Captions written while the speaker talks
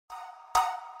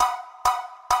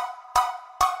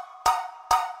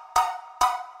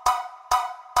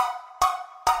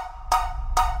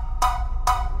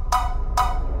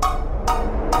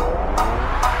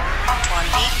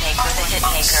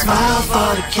Smile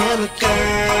for the camera,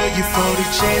 girl, you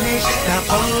photogenic. Now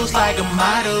pose like a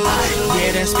model,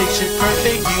 yeah, that's picture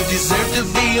perfect. You deserve to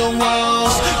be on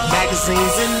walls,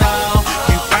 magazines and all.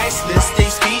 You priceless, they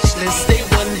speechless, they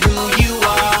wonder who you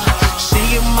are. She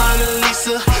a Mona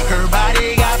Lisa, her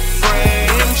body got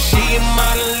framed. She a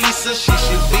Mona Lisa, she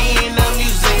should be in a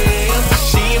museum.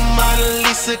 She a Mona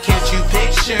Lisa, can't you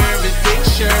picture it,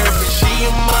 picture it? She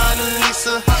a Mona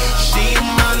Lisa, she a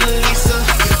Mona Lisa,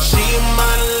 she a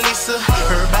Mona Lisa,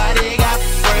 her body got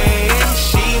framed.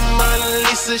 She a Mona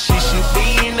Lisa, she should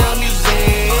be in a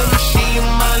museum. She a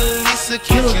Mona Lisa,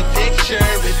 can't you picture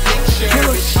it, picture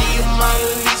it? She a Mona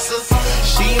Lisa,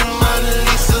 she a Mona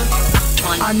Lisa.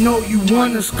 I know you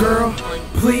want us, girl,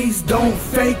 please don't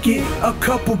fake it. A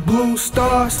couple blue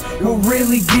stars will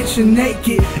really get you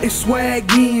naked. It's Swagg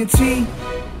Team,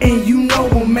 and you know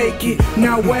we'll make it.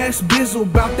 Now ask Bizzle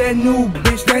about that new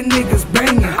bitch, that nigga's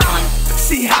banging.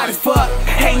 She hot as fuck,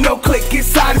 ain't no click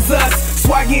inside is us.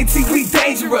 Swagg Team, we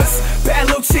dangerous. Bad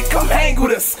little chick, come hang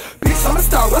with us. Bitch, I'm a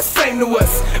star, what's fame to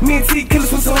us? Me and T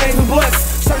killers with some angel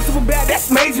bloods. Shirt super bad,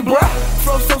 that's major, bruh.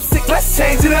 Flow so sick, let's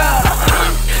change it up.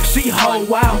 She whole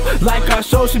wild, like our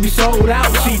show should be sold out.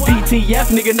 She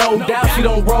DTF, nigga, no doubt. She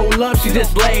don't roll up, she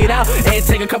just lay it out. And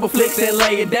take a couple flicks and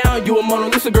lay it down. You a Mona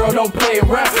Lisa, girl, don't play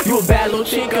around. You a bad little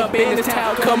chick up in the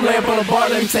town. Come lay up on the bar,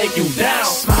 let me take you down.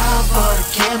 Smile for the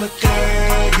camera,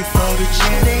 girl, you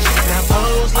photogenic. Now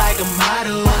pose like a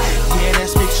model, yeah,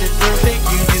 that's picture perfect.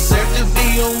 You deserve to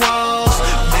be on walls,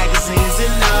 magazines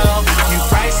and all. You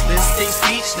priceless, they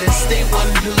speechless, they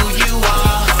wonder who you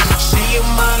are. She a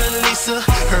Mona Lisa,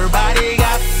 her body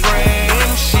got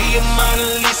framed. She a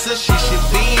Mona Lisa, she should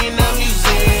be in a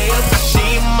museum. She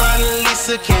a Mona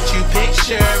Lisa, can't you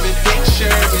picture it, picture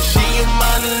it? She a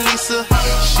Mona Lisa,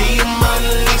 she a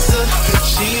Mona Lisa,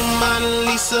 she a Mona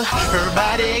Lisa, her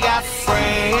body got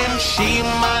framed. She a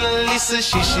Mona Lisa,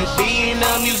 she should be in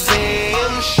a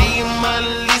museum. She a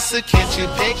Mona Lisa, can't you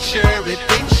picture it,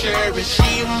 picture it?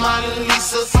 She a Mona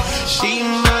Lisa, she a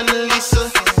Mona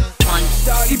Lisa.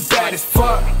 She bad as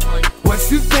fuck, what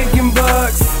you thinking,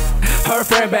 Bugs? Her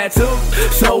friend bad too,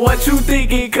 so what you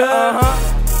thinking, cuz?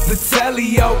 The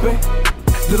telly open,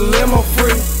 the limo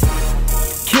free.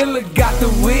 Killer got the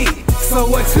weed, so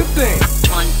what you think?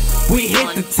 We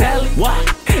hit the telly,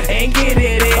 and get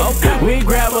it in. We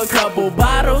grab a couple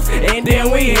bottles, and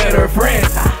then we hit her friends.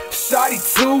 Shawty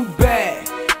too bad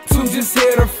to just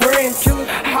hit her friends.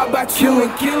 How about you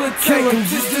and Killer take him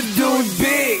just to do it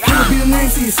big? Killer be the name,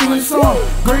 so you singing the song.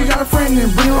 Girl, you got a friend, then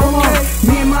bring her along.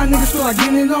 Me and my niggas feel like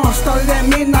getting it on. Started at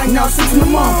midnight, now 6 in the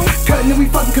morning. Cutting and we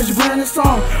fucking cause you wearing the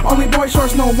song. Only boy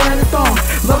shorts, no wearing the thong.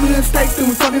 Loving the steaks, then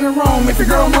we fucking in Rome. If your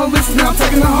girl wanna listen, now I'm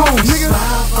taking her home, nigga.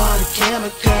 Smile for the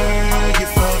camera, girl, you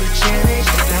photogenic.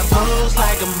 Now pose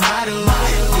like a model,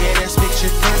 yeah, that's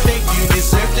picture perfect. You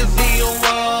deserve to be on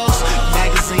walls,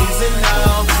 magazines and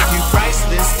all. You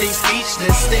priceless, they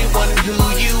speechless, they wonder who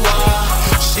you are.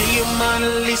 She a Mona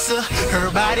Lisa, her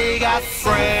body got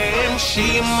framed.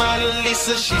 She a Mona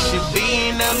Lisa, she should be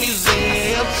in a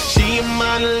museum. She a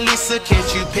Mona Lisa,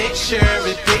 can't you picture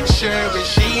it, picture it?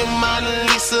 She a Mona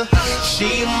Lisa,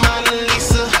 she a Mona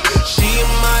Lisa, she a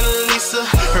Mona Lisa,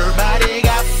 her body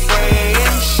got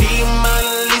framed. She a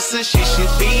Mona Lisa, she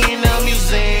should be in a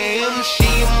museum. She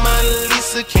a Mona Lisa.